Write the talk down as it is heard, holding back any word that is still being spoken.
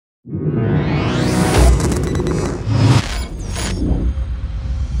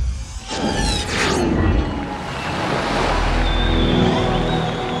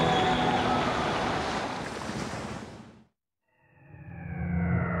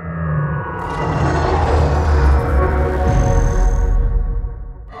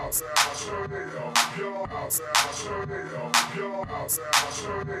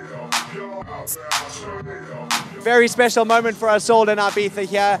Very special moment for us all in Ibiza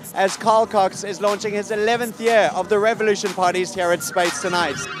here as Carl Cox is launching his 11th year of the Revolution parties here at Space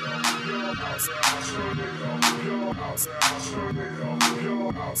tonight.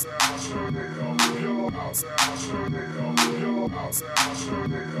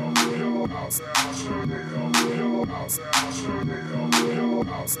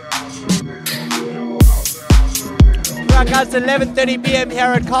 Right guys, it's 11:30 p.m. here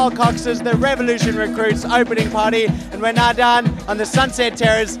at Carl Cox's The Revolution Recruits opening party, and we're now down on the Sunset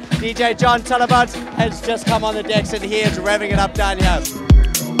Terrace. DJ John Talabot has just come on the decks and he is revving it up down here.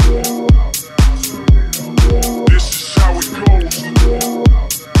 This is how it goes.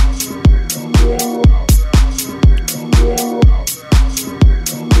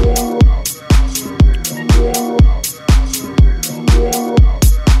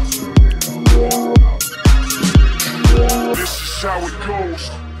 How it goes.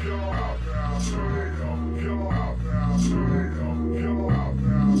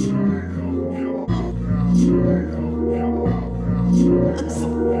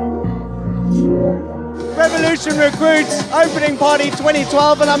 Revolution Recruits opening party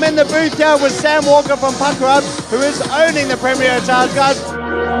 2012, and I'm in the booth here with Sam Walker from Pucker Up, who is owning the Premier Hotels, guys.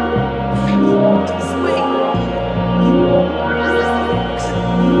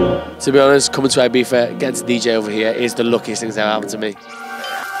 To be honest, coming to Ibiza, getting to DJ over here is the luckiest thing that happened to me.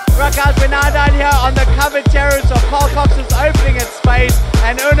 Right guys, we're now down here on the covered terrace of Carl Cox's opening at Space,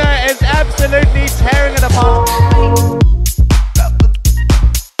 and Uner is absolutely tearing it apart.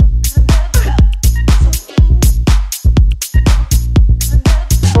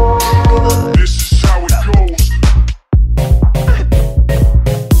 This is how it goes.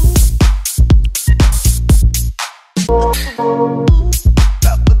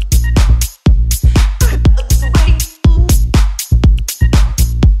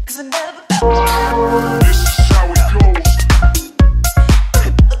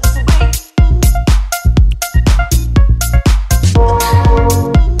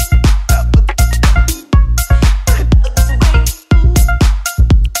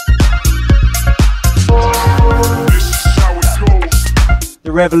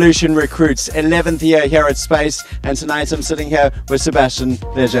 Revolution Recruits 11th year here at Space, and tonight I'm sitting here with Sebastien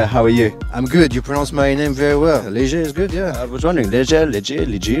Leger. How are you? I'm good. You pronounce my name very well. Leger is good, yeah. I was wondering, Leger. Leger.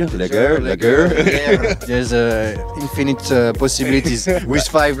 There's infinite possibilities with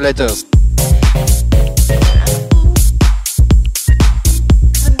 5 letters.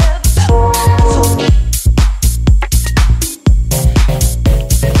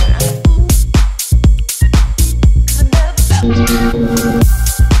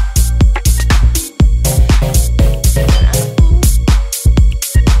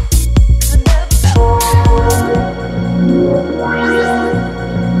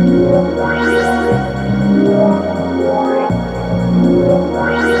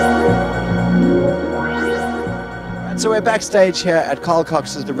 So we're backstage here at Carl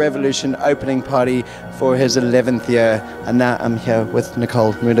Cox's The Revolution opening party for his 11th year, and now I'm here with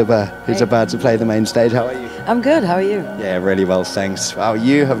Nicole Moudaber, who's about to play the main stage. How are you? I'm good, how are you? Yeah, really well, thanks. Wow,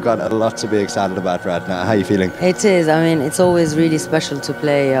 you have got a lot to be excited about right now. How are you feeling? It is, I mean, it's always really special to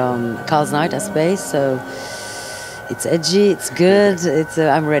play Carl's Night at Space, so it's edgy, it's good,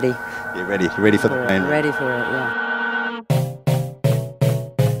 I'm ready. You're ready? You're ready for the rain? Ready for it, yeah.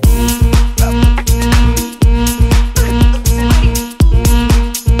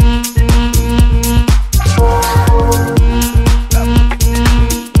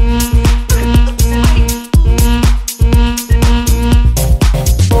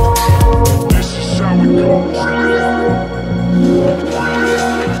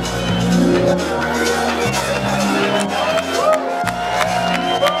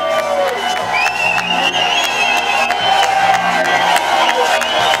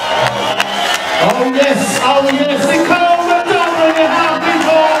 Oh yes, Nicole Moudaber in the house,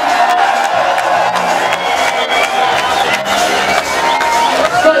 people!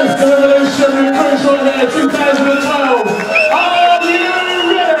 Space, the Revolution Recruits on here 2012.